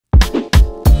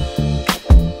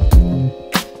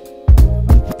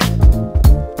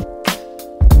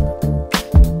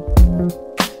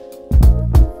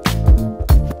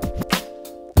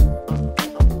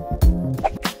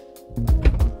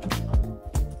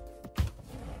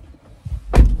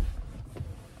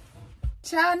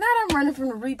Child, now I'm running from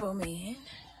the repo man.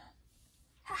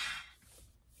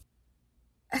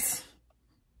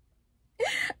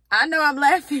 I know I'm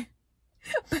laughing,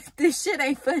 but this shit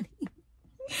ain't funny.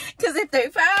 Because if they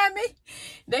find me,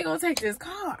 they gonna take this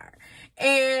car.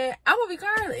 And I'm gonna be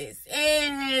carless.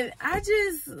 And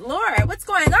Lord, what's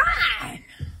going on?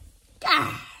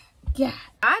 God.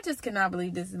 I just cannot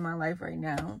believe this is my life right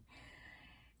now.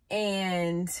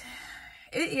 And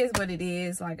it is what it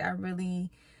is. Like, I really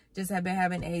just have been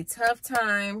having a tough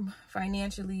time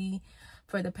financially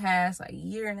for the past like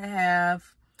year and a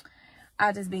half.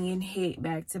 I just been getting hit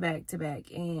back to back to back.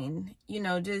 And, you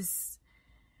know, just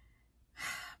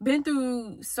been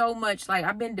through so much. Like,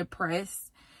 I've been depressed.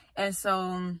 And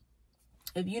so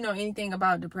if you know anything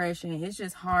about depression, it's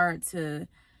just hard to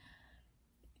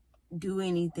do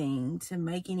anything, to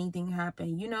make anything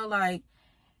happen. You know, like,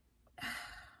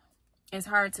 it's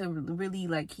hard to really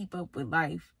like keep up with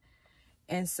life.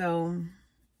 And so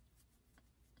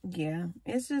yeah,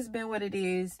 it's just been what it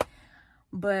is.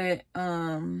 But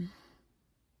I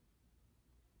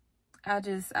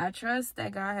trust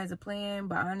that God has a plan.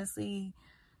 But honestly,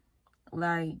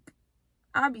 like,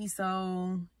 I be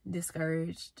so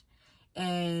discouraged,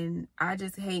 and I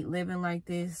just hate living like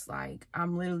this. Like,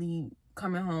 I'm literally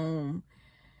coming home,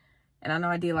 and I know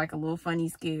I did like a little funny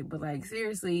skit, but like,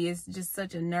 seriously, it's just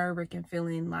such a nerve-wracking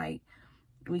feeling. Like,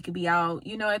 we could be out,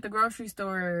 you know, at the grocery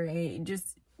store and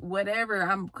just whatever.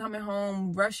 I'm coming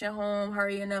home, rushing home,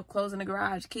 hurrying up, closing the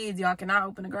garage. Kids, y'all cannot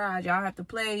open the garage. Y'all have to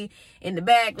play in the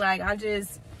back. Like, I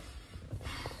just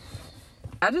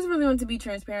really want to be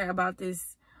transparent about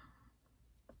this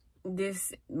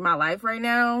my life right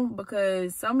now,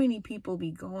 because so many people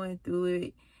be going through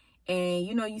it. And,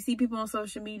 you know, you see people on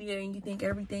social media and you think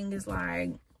everything is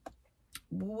like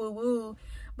woo woo woo,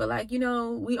 but like, you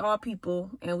know, we all people,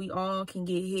 and we all can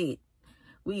get hit.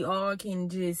 We all can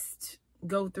just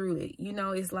go through it. You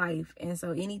know, it's life. And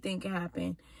so anything can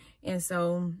happen. And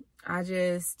so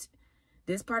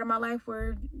this part of my life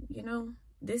where, you know,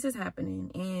 this is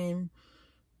happening, and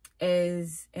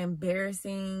as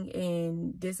embarrassing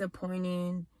and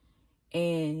disappointing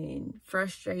and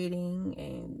frustrating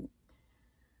and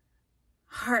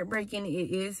heartbreaking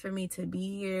it is for me to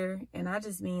be here. And I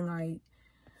just mean, like,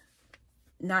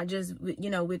 not just, you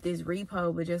know, with this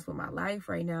repo, but just with my life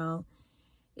right now.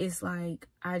 It's like,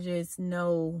 I just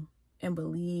know and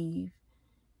believe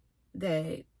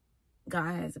that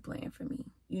God has a plan for me,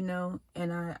 you know.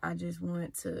 And I just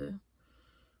want to,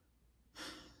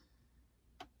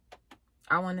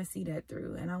 I want to see that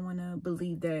through, and I want to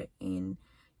believe that. And,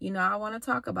 you know, I want to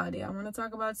talk about it. I want to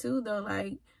talk about too, though,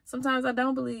 like, sometimes I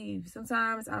don't believe.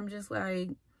 Sometimes I'm just like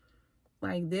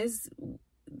this,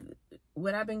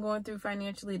 what I've been going through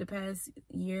financially the past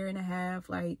year and a half,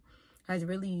 like, has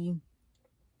really,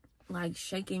 like,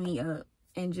 shaken me up.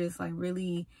 And just, like,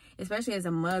 really, especially as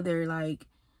a mother, like,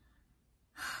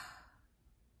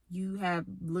 you have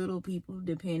little people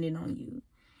depending on you.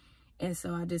 And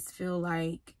so I just feel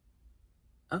like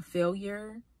a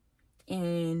failure,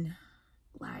 and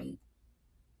like,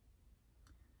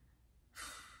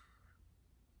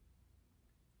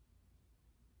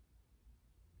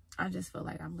 I just feel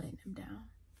like I'm letting them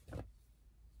down.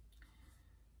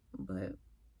 But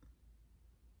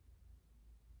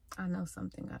I know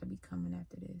something got to be coming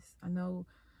after this. I know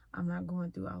I'm not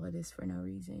going through all of this for no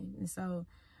reason. And so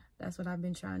that's what I've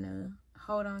been trying to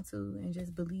hold on to, and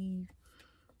just believe,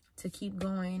 to keep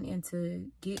going and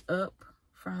to get up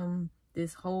from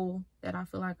this hole that I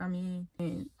feel like I'm in.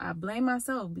 And I blame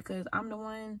myself, because I'm the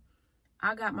one,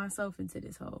 I got myself into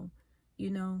this hole,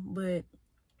 you know. But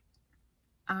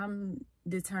I'm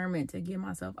determined to get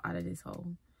myself out of this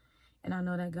hole. And I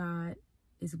know that God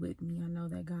is with me. I know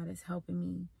that God is helping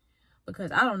me,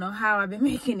 because I don't know how I've been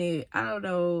making it. I don't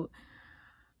know.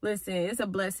 Listen, it's a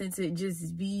blessing to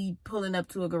just be pulling up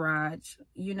to a garage,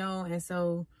 you know. And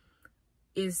so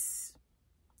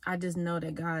I just know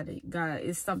that God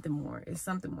is something more. It's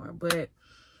something more. But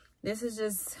this is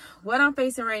just what I'm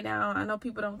facing right now. I know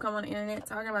people don't come on the internet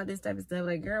talking about this type of stuff.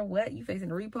 Like, girl, what? You facing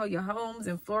a repo, your home's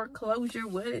in foreclosure?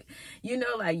 What? You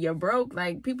know, like, you're broke.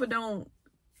 Like, people don't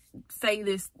say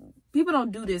this. People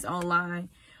don't do this online.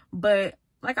 But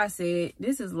like I said,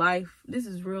 this is life. This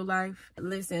is real life.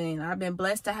 Listen, I've been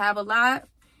blessed to have a lot,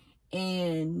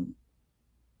 and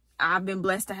I've been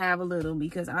blessed to have a little,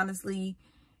 because honestly,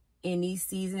 in these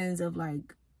seasons of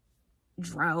like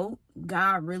drought,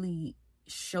 God really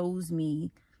shows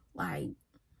me like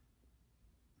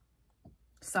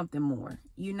something more,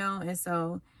 you know. And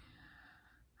so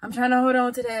I'm trying to hold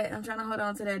on to that. I'm trying to hold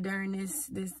on to that during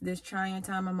this trying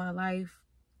time of my life.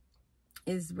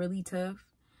 It's really tough.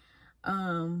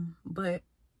 But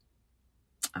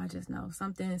I just know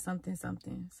something good is gonna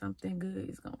come. Something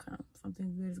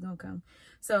good is gonna come.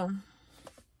 So,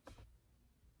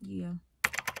 yeah.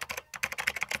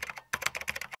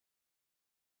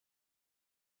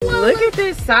 Look at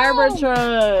this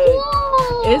Cybertruck.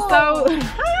 Whoa. It's so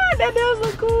that does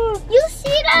look cool. You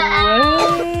see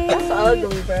that? That's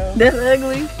ugly, bro. That's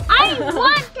ugly. I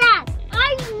want that.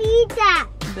 I need that.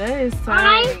 That is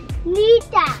tight. I need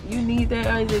that. You need that,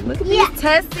 Isaac. Look at these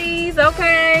testes,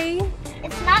 okay?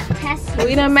 It's not Tesla.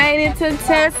 We done made it to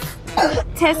Tesla. Is it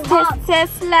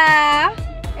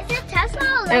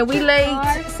Tesla? And we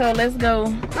late, so let's go.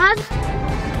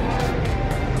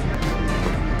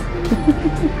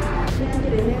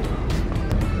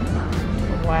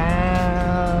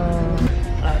 Wow.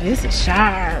 Oh, this is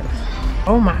sharp.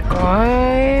 Oh my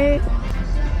God.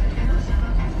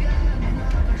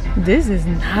 This is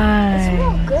nice. It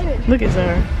smells good. Look at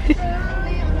her.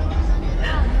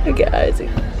 Look at Isaac.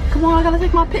 Come on, I gotta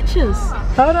take my pictures.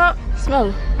 Hold up.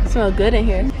 Smell good in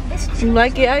here. You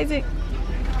like it, Isaac?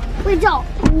 We don't.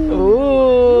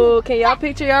 Ooh, can y'all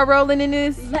picture y'all rolling in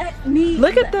this?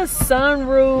 Look at the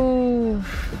sunroof.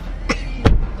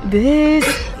 This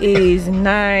is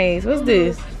nice. What's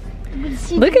this?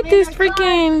 Look at this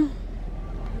freaking.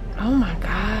 Oh my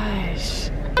gosh.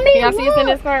 Can y'all see us in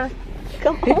this car?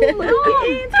 Come on.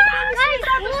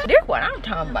 They're what I'm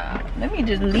talking about. Let me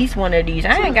just lease one of these.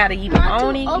 I ain't gotta even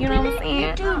own it. You know what I'm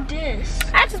saying? Do this.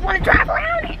 I just want to drive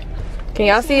around it. Can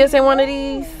y'all see us in one of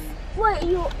these? What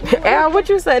you? Al, what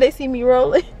you say? They see me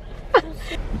rolling.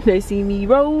 They see me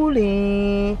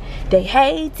rolling. They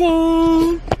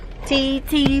hating.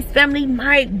 TT's family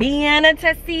might be in a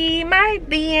testy. Might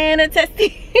be in a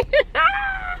testy.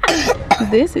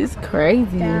 This is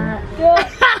crazy.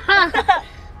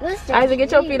 Isaac,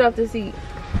 get your feet off the seat.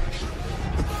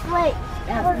 Wait,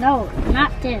 no,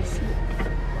 not this.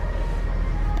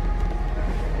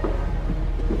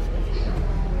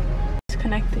 It's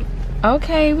connected.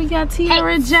 Okay, we got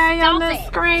Tiara J on the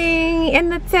screen in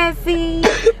the Tessie.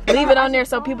 Leave it on there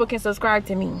so people can subscribe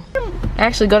to me.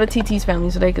 Actually, go to TT's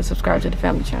family so they can subscribe to the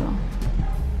family channel.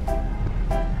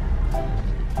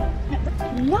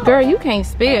 No. Girl, you can't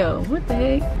spell. What the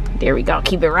heck? There we go.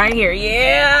 Keep it right here.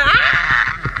 Yeah.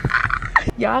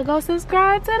 Y'all go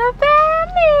subscribe to the family.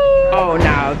 Oh,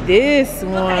 now this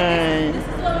one.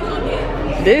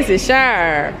 This is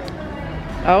sharp.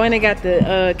 Oh, and they got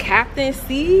the captain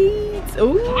seats.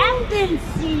 Ooh. Captain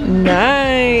seat.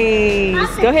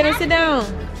 Nice. Go ahead and sit down.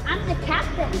 I'm the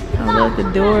captain. I love the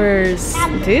doors.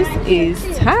 This is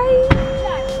tight.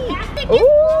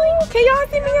 Ooh, can y'all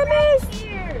see me on this?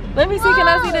 Let me see. Can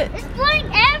I see that? It's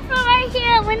blowing air from right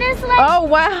here when it's like. Oh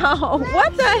wow!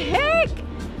 What the heck?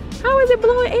 How is it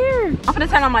blowing air? I'm gonna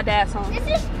turn on my dad's song. This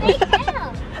is fake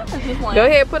air. Go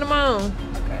ahead, put them on.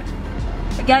 Okay.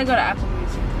 I gotta go to Apple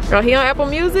Music. Oh, he on Apple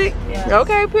Music? Yes.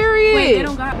 Okay, period. Wait, they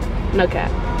don't got. No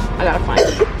cap. I gotta find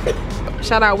it.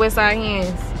 Shout out Westside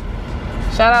Hands.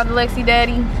 Shout out to Lexi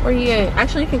Daddy. Where he at?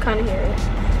 Actually, you can kind of hear it.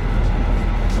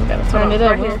 You gotta turn it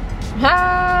up right here.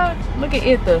 Ha! Look at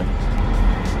Itha.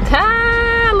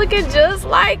 Ha! Look at just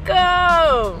like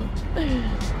him.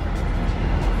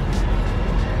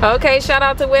 Okay, shout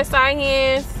out to Westside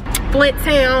Hands. Flint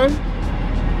Town.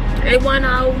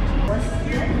 810.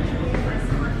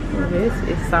 This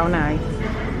is so nice.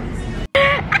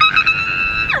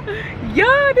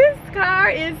 Yo, this car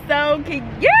is so cute.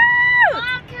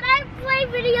 Mom, can I play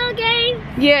video games?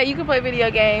 Yeah, you can play video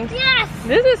games. Yes.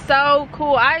 This is so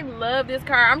cool. I love this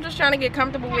car. I'm just trying to get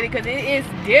comfortable with it because it is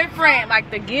different. Like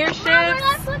the gear shifts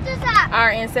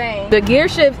are insane. The gear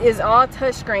shift is all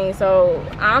touchscreen, so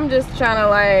I'm just trying to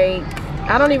like,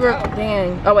 I don't even,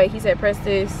 dang. Oh wait, he said press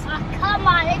this. Oh, come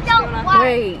on, it don't work.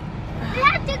 Wait. You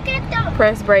have to get the.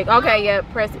 Press brake. Okay, yeah,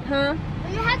 press it. Huh?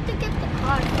 You have to get the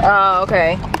car. Oh,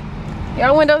 okay.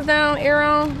 Y'all windows down, air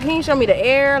on. He ain't show me the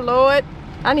air, Lord.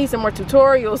 I need some more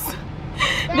tutorials.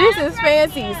 This is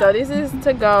fancy. So this is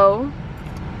to go,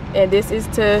 and this is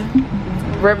to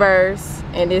reverse,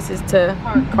 and this is to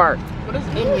park. What does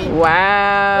N mean?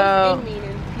 Wow. What does N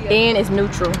mean? N is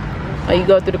neutral. Or you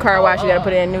go through the car wash, you gotta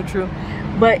put it in neutral.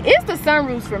 But it's the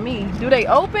sunroofs for me. Do they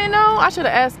open though? I should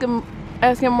have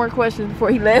asked him more questions before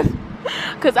he left,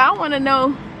 cause I want to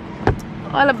know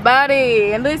all about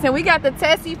it. And listen, we got the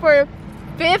Tessie for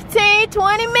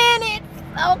 15-20 minutes.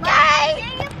 Okay.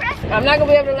 I'm not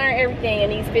gonna be able to learn everything in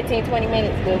these 15-20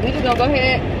 minutes, but we just gonna go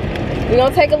ahead. We're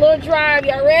gonna take a little drive.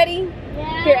 Y'all ready?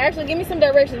 Yeah. Here, actually, give me some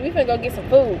directions. We finna go get some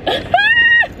food.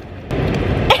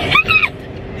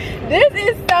 This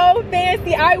is so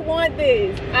fancy. I want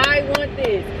this. I want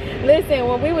this. Listen,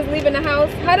 when we was leaving the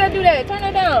house, how did I do that? Turn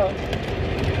it down.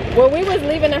 When we was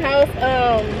leaving the house,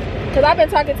 because I've been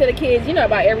talking to the kids, you know,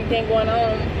 about everything going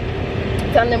on.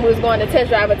 Telling them we was going to test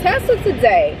drive a Tesla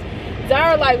today.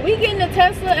 Zara like, we getting a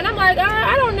Tesla? And I'm like,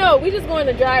 I don't know. We just going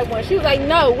to drive one. She was like,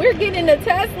 no, we're getting a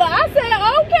Tesla. I said,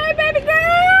 okay, baby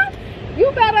girl.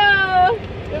 You better,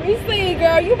 let me see,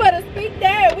 girl. You better speak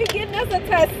that. We getting us a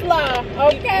Tesla,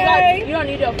 okay? You don't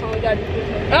need your phone. We got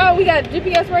GPS. Oh, we got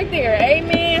GPS right there.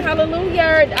 Amen.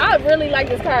 Hallelujah. I really like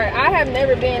this car. I have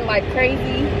never been like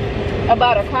crazy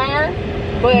about a car,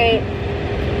 but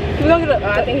We gonna get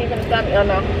I think he's gonna stop me. Oh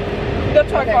no. Go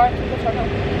to our car. Go to our car.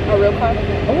 A real car.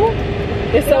 Oh,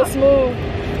 it's so smooth.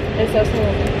 It's so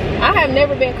smooth. I have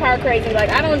never been car crazy. Like,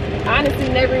 I don't honestly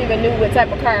never even knew what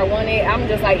type of car I wanted. I'm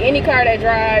just like, any car that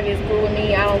drive is cool with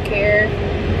me. I don't care.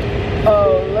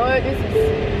 Oh Lord, this is,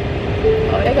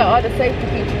 oh, they got all the safety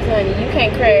features, honey. You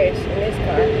can't crash in this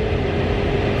car.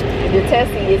 The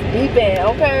Tesla is beeping,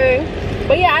 okay?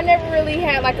 But yeah, I never really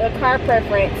had like a car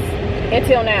preference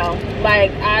until now.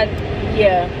 Like, I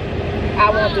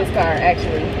want this car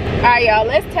actually. All right, y'all,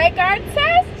 let's take our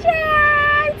test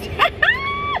drive.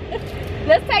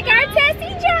 Let's take our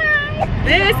testy drive.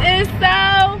 This is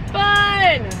so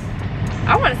fun.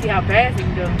 I want to see how fast we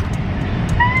can go.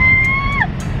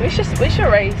 We should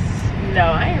race. No,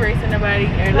 I ain't racing nobody.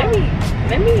 Here, let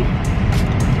me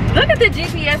look at the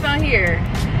GPS on here.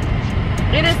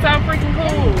 It is so freaking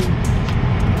cool.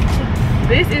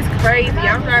 This is crazy.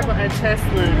 I'm driving a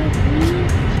Tesla.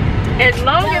 As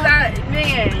long as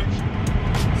man.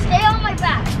 Stay on my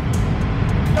back.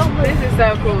 Don't move. This is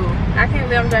so cool. I can't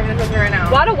believe I'm driving this right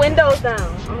now. Why the windows down?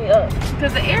 I mean up.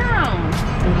 Cause the air on.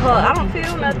 I don't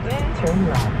feel nothing. Turn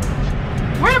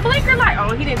right. Where the blinker light?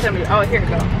 Oh, he didn't tell me. Oh, here it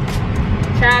go.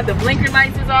 Child, the blinker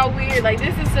lights is all weird. Like,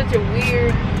 this is such a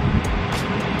weird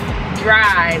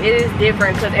drive. It is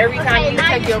different because every time you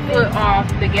take your foot off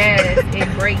the gas, it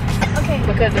brakes. Okay.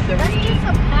 Because of the Let's reed. get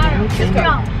some power.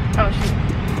 No. Oh shoot.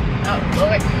 Oh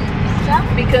Lord.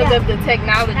 Because of the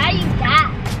technology. Now you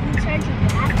got. You charge your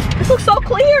back. This looks so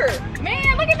clear.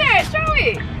 Man, look at that. Show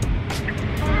it.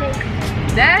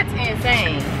 That's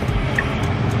insane.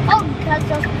 Oh, because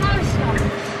those power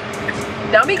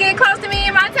stops. Don't be getting close to me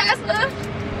in my Tesla.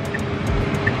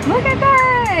 Look at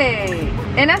that.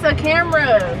 And that's a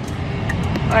camera.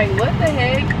 Like, what the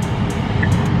heck?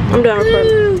 I'm done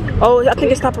recording. Oh, I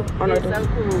think it's stopped. Oh, no, It's so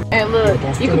cool. And look,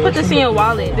 you can put this in your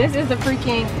wallet. this is the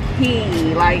freaking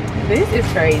key. Like, this is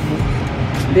crazy.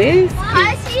 This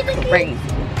I see is the crazy.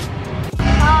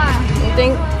 car. You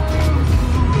think?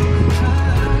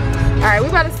 All right, we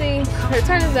about to see. Here,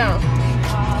 turn this down.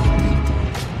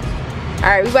 All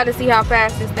right, we about to see how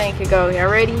fast this thing can go. Y'all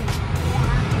ready?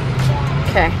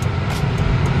 Okay.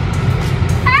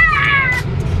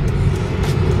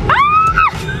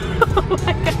 Oh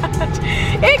my gosh,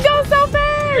 it goes so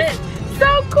fast,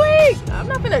 so quick. I'm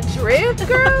not gonna drift,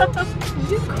 girl.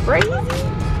 You crazy?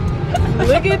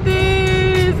 Look at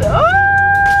this. Oh,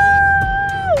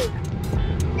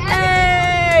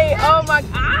 hey, oh my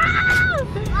god.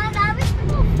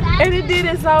 And it did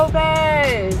it so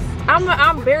fast.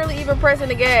 I'm barely even pressing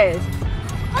the gas.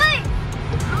 Wait,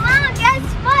 Mama, guess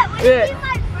what? When Yeah. it's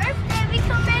my birthday, we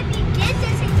can maybe get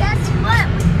this, and guess what?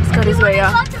 Let's go this way, y'all.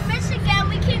 If we want to go to Michigan,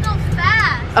 we can go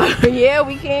fast. Yeah,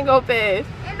 we can go fast.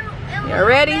 And You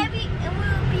ready? And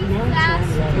we'll be fast.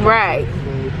 Right.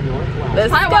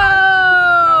 Let's go.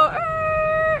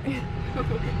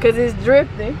 Cause it's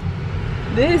drifting.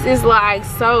 This is like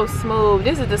so smooth.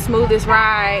 This is the smoothest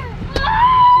ride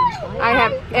I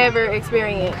have ever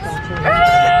experienced.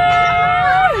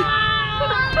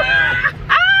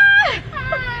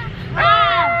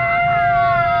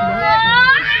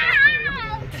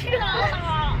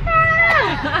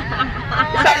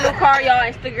 This our new car, y'all.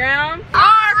 Instagram.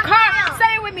 Our car.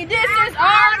 Say it with me. This is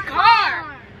our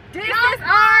car. This is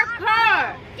our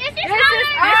car. This is This is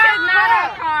not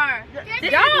our car. This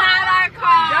is Don't- not our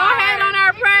car. Don't hate on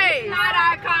our praise. Not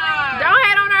our car. Don't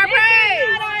hate on our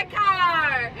praise. our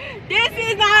car. This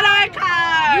is not our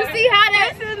car. You see how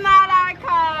that? This is not our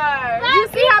car. You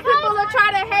see how people will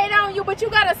try to hate on you, but you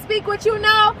gotta speak what you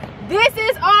know. This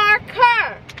is our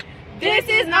car. This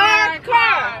is our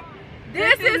car.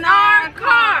 This is our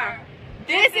car.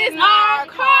 This is our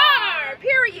car.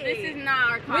 Period. This is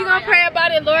not our car. We gonna pray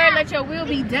about it, Lord. Let your will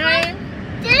be done.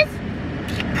 This,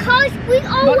 because we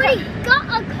already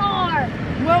got a car.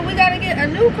 Well, we gotta get a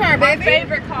new car, My baby.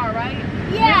 favorite car, right?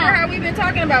 Remember Yeah. how we've been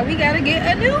talking about? We gotta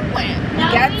get a new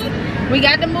one. We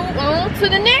got to move on to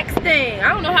the next thing. I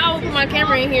don't know how I put my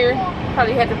camera in here.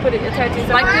 Probably had to put it attached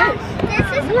to like this.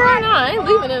 This is Why not? I ain't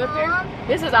leaving it up here.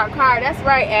 This is our car. That's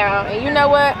right, Al. And you know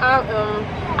what?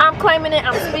 I'm claiming it.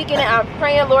 I'm speaking it. I'm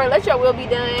praying, Lord, let your will be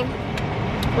done.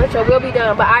 Retro will be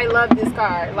done, but I love this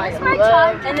car. Like, my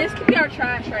love. And this could be our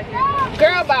trash right here.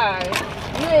 Girl, bye.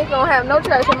 You ain't gonna have no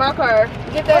trash in my car.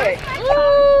 Get that.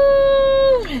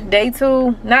 Day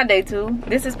 2, not day 2.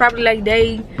 This is probably like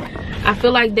day, I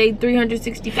feel like day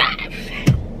 365.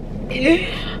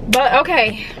 But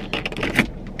okay,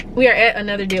 we are at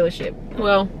another dealership.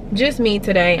 Well, just me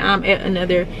today. I'm at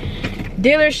another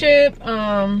dealership.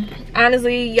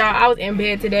 Honestly, y'all, I was in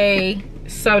bed today,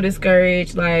 so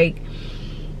discouraged. Like,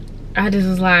 I just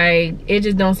was like, it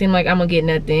just don't seem like I'm gonna get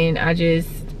nothing.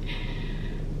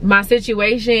 My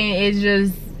situation is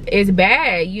just, it's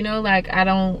bad, you know. Like,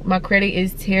 my credit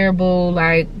is terrible.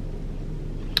 Like,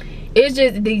 it's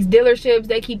just these dealerships,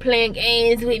 they keep playing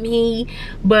games with me.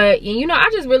 But, you know, I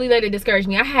just really let it discourage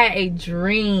me. I had a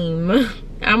dream.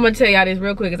 I'm gonna tell y'all this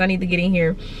real quick because I need to get in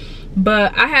here.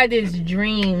 But I had this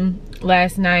dream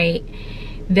last night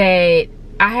that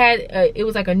I had it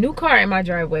was like a new car in my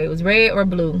driveway. It was red or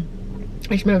blue.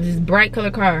 I just remember this bright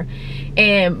color car,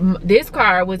 and this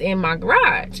car was in my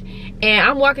garage. And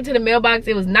I'm walking to the mailbox.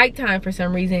 It was nighttime for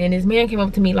some reason, and this man came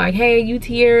up to me like, "Hey, you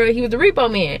Tierra?" He was the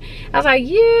repo man. I was like,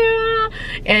 "Yeah."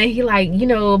 And he like, you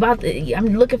know,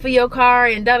 I'm looking for your car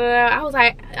and da da da. I was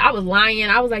like, I was lying.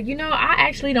 I was like, you know, I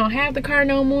actually don't have the car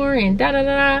no more and da da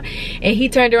da. And he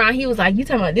turned around. He was like, "You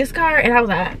talking about this car?" And I was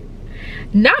like,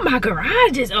 "Not my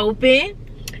garage is open."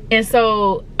 And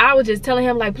so I was just telling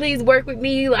him like, "Please work with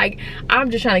me. Like,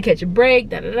 I'm just trying to catch a break,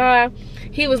 da da da."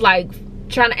 He was like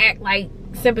trying to act like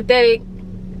sympathetic.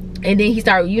 And then he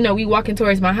started, you know, we walking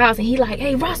towards my house, and he like,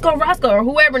 "Hey, Roscoe, or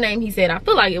whoever name he said." I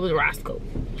feel like it was Roscoe,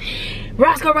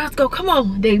 come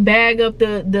on. They bag up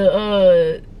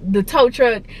the tow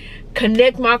truck,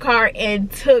 connect my car,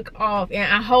 and took off. And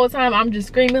the whole time I'm just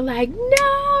screaming like,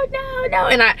 "No, no, no."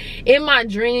 And in my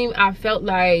dream, I felt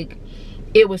like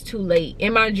it was too late.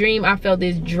 In my dream, I felt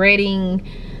this dreading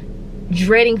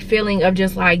feeling of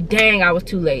just like, dang, I was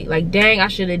too late. Like, dang, I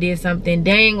should have did something.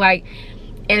 Dang, like.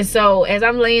 And so as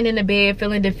I'm laying in the bed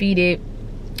feeling defeated,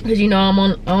 because, you know, I'm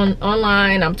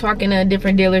online, I'm talking to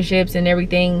different dealerships and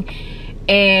everything,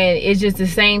 and it's just the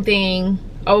same thing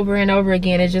over and over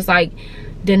again. It's just like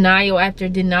denial after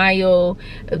denial.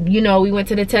 You know, we went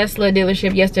to the Tesla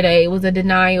dealership yesterday. It was a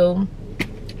denial,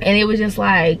 and it was just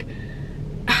like,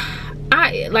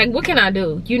 what can I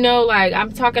do? You know, like,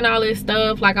 I'm talking all this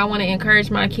stuff. Like, I want to encourage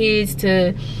my kids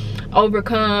to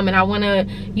overcome, and I want to,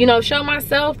 you know, show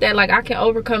myself that like I can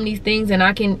overcome these things, and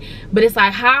I can. But it's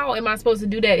like, how am I supposed to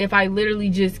do that if I literally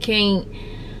just can't?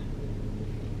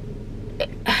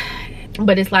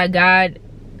 But it's like God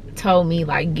told me,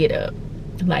 like, get up,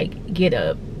 like, get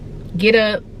up,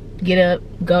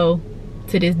 go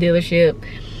to this dealership,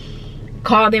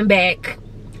 call them back.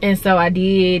 And so I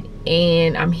did,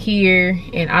 and I'm here,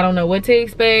 and I don't know what to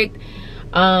expect.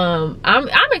 I'm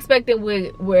expecting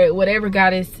whatever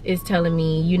God is telling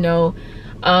me, you know.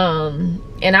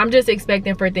 And I'm just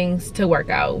expecting for things to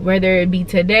work out, whether it be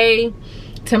today,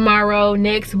 tomorrow,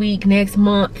 next week, next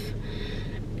month,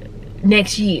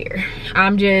 next year.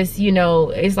 I'm just, you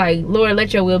know, it's like, Lord,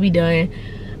 let your will be done.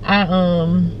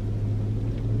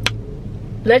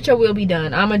 Let your will be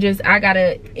done.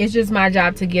 It's just my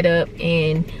job to get up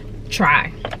and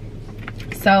try.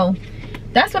 So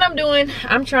that's what I'm doing.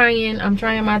 I'm trying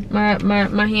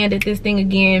my hand at this thing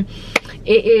again.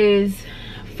 It is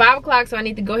 5 o'clock, so I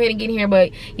need to go ahead and get in here. But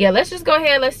yeah, let's just go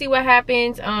ahead. Let's see what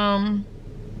happens. And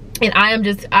I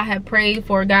have prayed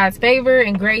for God's favor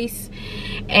and grace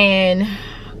and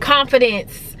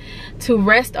confidence to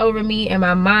rest over me and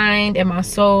my mind and my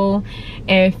soul,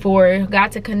 and for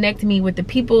God to connect me with the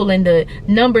people and the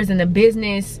numbers and the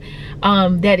business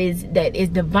that is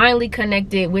divinely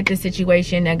connected with the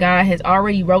situation. That God has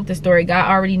already wrote the story. God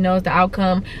already knows the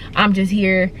outcome. I'm just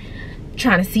here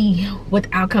trying to see what the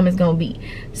outcome is gonna be.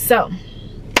 So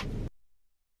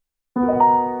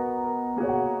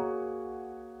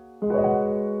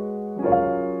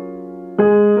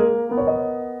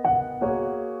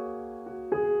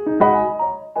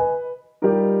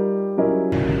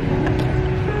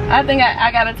I think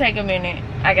I gotta take a minute.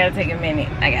 I gotta take a minute.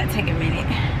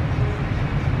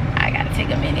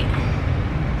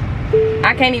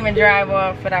 I can't even drive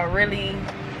off without really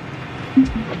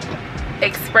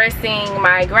expressing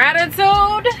my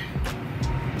gratitude.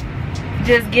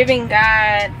 Just giving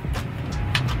God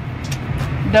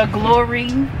the glory,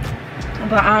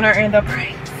 the honor, and the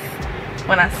praise.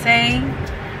 When I say,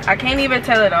 I can't even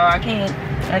tell it all. I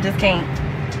just can't.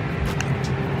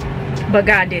 But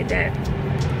God did that.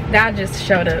 God just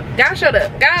showed up. God showed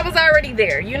up. God was already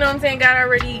there. You know what I'm saying? God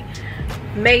already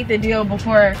made the deal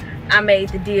before I made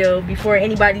the deal. Before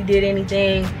anybody did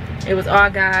anything. It was all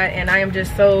God. And I am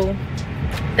just so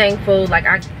thankful. Like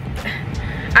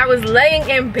I was laying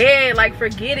in bed like,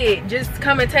 forget it, just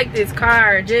come and take this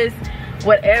car, just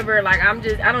whatever. Like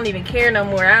I don't even care no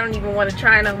more. I don't even want to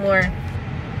try no more.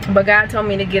 But God told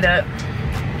me to get up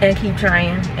and keep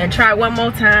trying and try one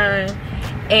more time.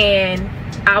 And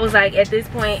I was like, at this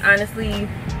point, honestly,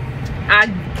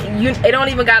 it don't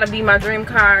even gotta be my dream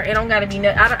car. It don't gotta be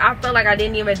nothing. I felt like I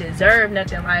didn't even deserve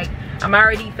nothing. Like, I'm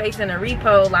already facing a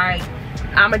repo. Like,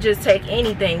 I'ma just take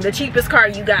anything, the cheapest car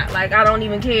you got. Like, I don't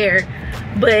even care.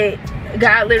 But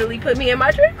God literally put me in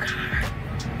my dream car,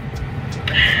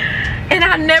 and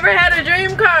I never had a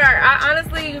dream car. I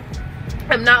honestly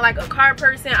am not like a car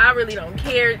person. I really don't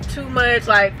care too much.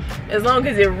 Like, as long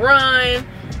as it runs,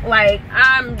 like,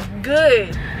 I'm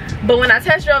good. But when I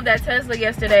test drove that Tesla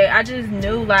yesterday, I just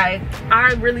knew, like,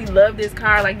 I really love this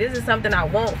car. Like, this is something I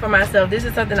want for myself. This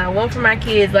is something I want for my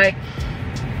kids. Like,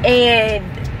 and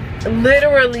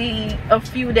literally a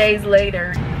few days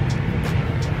later,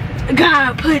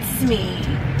 God puts me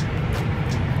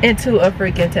into a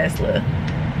freaking Tesla.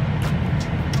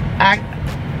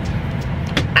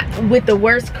 With the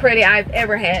worst credit I've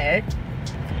ever had,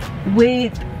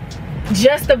 with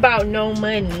just about no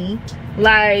money.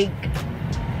 Like,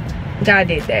 God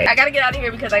did that. I gotta get out of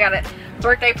here because I got a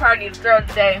birthday party to throw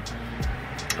today.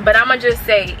 But I'ma just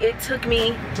say, it took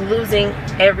me losing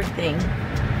everything.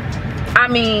 I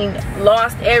mean,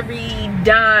 lost every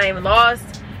dime,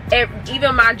 lost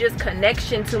even my just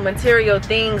connection to material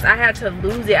things. I had to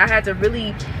lose it. I had to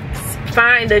really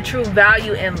find the true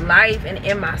value in life and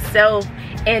in myself,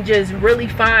 and just really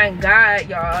find God,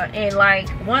 y'all. And like,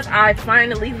 once I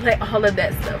finally let all of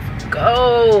that stuff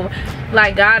go,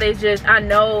 like, God is just, I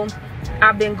know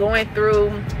I've been going through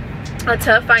a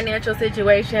tough financial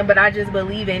situation, but I just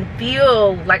believe and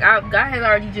feel like God has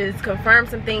already just confirmed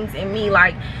some things in me.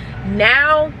 Like,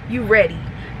 now you ready,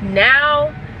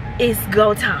 now it's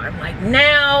go time. Like,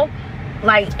 now,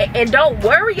 like, and don't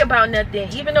worry about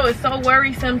nothing. Even though it's so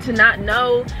worrisome to not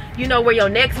know, you know, where your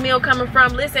next meal coming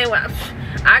from. Listen,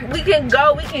 we can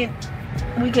go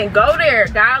there.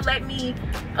 God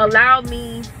allowed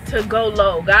me to go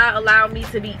low. God allowed me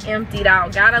to be emptied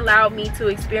out. God allowed me to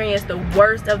experience the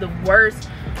worst of the worst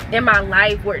in my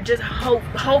life, where just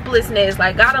hopelessness.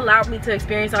 Like, God allowed me to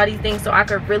experience all these things so I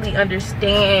could really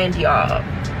understand, y'all.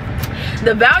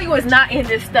 The value is not in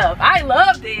this stuff. I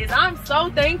love this. I'm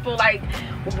so thankful. Like,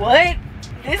 what?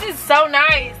 This is so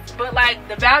nice. But like,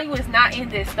 the value is not in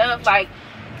this stuff. Like,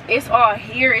 it's all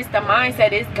here. It's the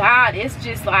mindset. It's God. It's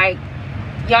just like,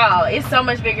 y'all, it's so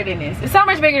much bigger than this. It's so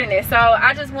much bigger than this. So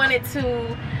I just wanted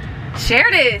to share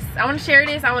this. I want to share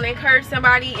this. I want to encourage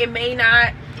somebody. It may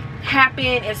not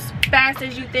happen as fast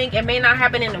as you think. It may not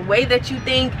happen in the way that you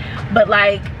think. But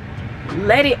like,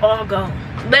 let it all go.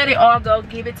 Let it all go.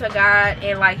 Give it to God,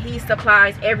 and like, He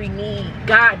supplies every need.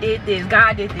 God did this.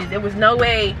 God did this. There was no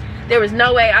way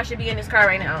I should be in this car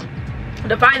right now.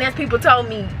 The finance people told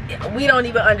me, we don't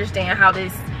even understand how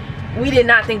this, we did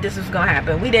not think this was gonna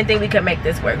happen. We didn't think we could make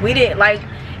this work. We didn't, like,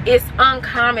 it's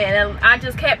uncommon. And I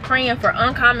just kept praying for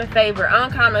uncommon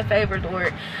favor,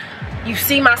 Lord. You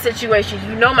see my situation,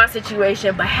 you know my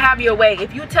situation, but have your way.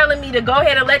 If you're telling me to go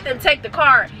ahead and let them take the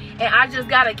car, and I just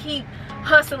gotta keep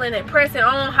hustling and pressing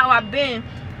on how I've been,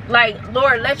 like,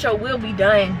 Lord, let your will be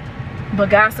done.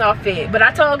 But God saw fit. But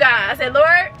I told God, I said,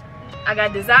 Lord, I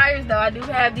got desires, though. I do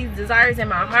have these desires in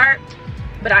my heart,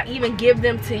 but I even give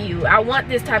them to you. I want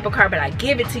this type of car, but I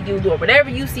give it to you, Lord.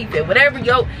 Whatever you see fit, whatever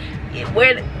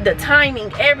where the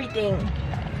timing, everything,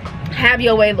 have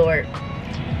your way, Lord.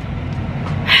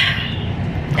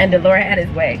 And the Lord had His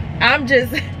way.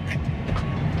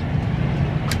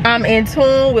 I'm in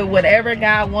tune with whatever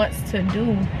God wants to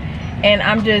do, and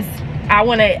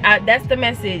that's the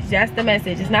message. That's the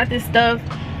message. It's not this stuff.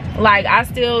 Like, I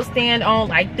still stand on,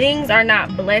 like, things are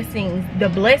not blessings. The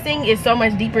blessing is so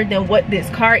much deeper than what this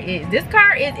car is. This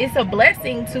car it's a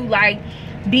blessing to, like,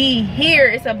 be here.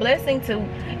 It's a blessing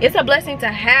to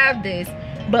have this,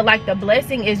 but like, the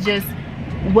blessing is just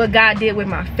what God did with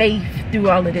my faith through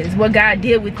all of this, what God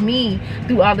did with me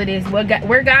through all of this,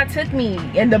 where God took me.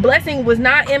 And the blessing was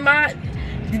not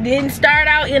didn't start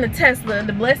out in a Tesla.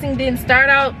 The blessing didn't start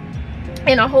out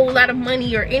in a whole lot of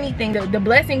money or anything. The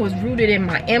blessing was rooted in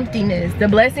my emptiness. The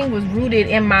blessing was rooted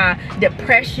in my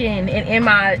depression and in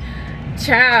my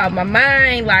my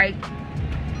mind. Like,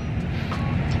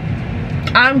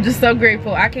 I'm just so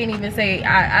grateful. I can't even say,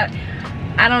 I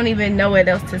don't even know what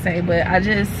else to say, but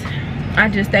I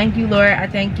just thank you, Lord. I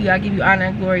thank you. I give you honor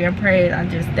and glory and praise. I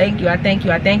just thank you. I thank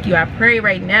you. I thank you. I pray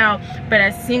right now for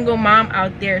that single mom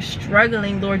out there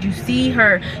struggling, Lord. You see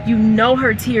her. You know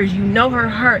her tears. You know her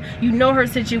heart. You know her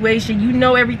situation. You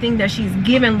know everything that she's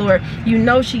given, Lord. You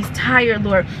know she's tired,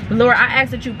 Lord. Lord, I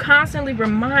ask that you constantly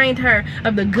remind her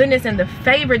of the goodness and the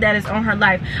favor that is on her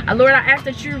life. Lord, I ask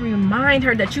that you remind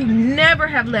her that you never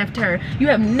have left her. You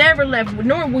have never left,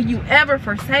 nor will you ever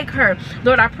forsake her.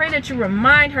 Lord, I pray that you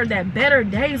remind her that better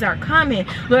days are coming.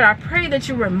 Lord, I pray that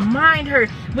you remind her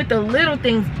with the little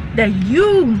things that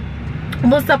you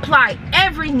will supply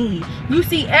every need. You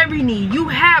see every need. You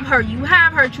have her. You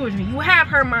have her children. You have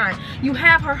her mind. You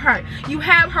have her heart. You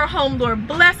have her home, Lord.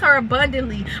 Bless her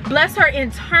abundantly. Bless her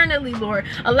internally, Lord.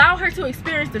 Allow her to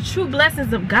experience the true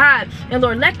blessings of God. And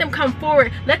Lord, let them come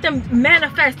forward. Let them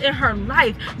manifest in her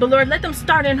life. But Lord, let them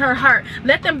start in her heart.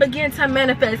 Let them begin to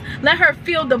manifest. Let her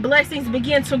feel the blessings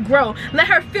begin to grow. Let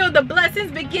her feel the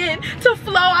blessings begin to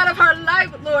flow out of her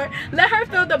life, Lord. Let her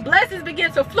feel the blessings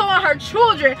begin to flow on her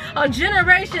children, on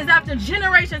generations after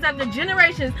generations after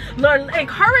generations. Lord,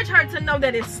 encourage her to know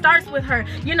that it starts with her.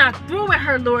 You're not through with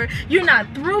her, Lord. You're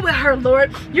not through with her,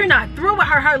 Lord. You're not through with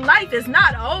her. Her life is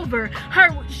not over.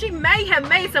 She may have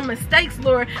made some mistakes,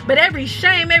 Lord, but every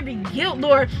shame, every guilt,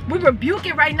 Lord, we rebuke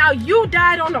it right now. You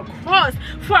died on the cross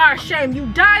for our shame. You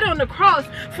died on the cross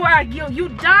for our guilt. You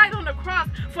died on the cross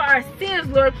for our sins,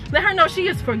 Lord. Let her know she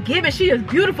is forgiven. She is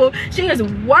beautiful. She is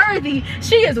worthy.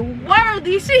 She is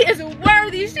worthy. She is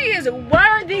worthy. She is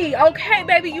worthy. Okay,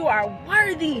 baby, you are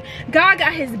worthy. God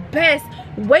got his best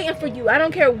waiting for you. I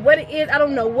don't care what it is. I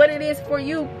don't know what it is for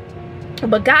you,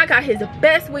 but God got his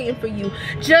best waiting for you.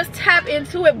 Just tap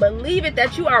into it. Believe it,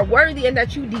 that you are worthy and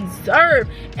that you deserve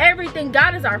everything.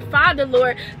 God is our Father,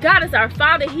 Lord. God is our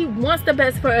Father. He wants the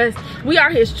best for us. We are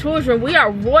his children. We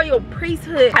are royal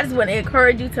priesthood. I just want to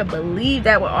encourage you to believe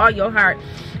that with all your heart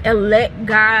and let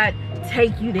God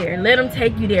take you there. Let him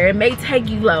take you there. It may take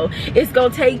you low. It's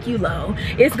gonna take you low.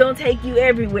 It's gonna take you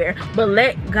everywhere, but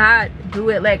let God do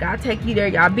it. Let God take you there.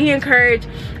 Y'all be encouraged.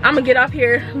 I'm gonna get off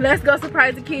here. Let's go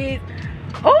surprise the kids.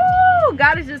 Oh,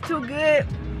 God is just too good.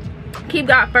 Keep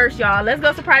God first, y'all. Let's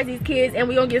go surprise these kids, and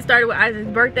we're gonna get started with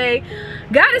Isaac's birthday.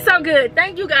 God is so good.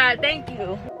 Thank you, God. Thank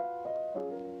you.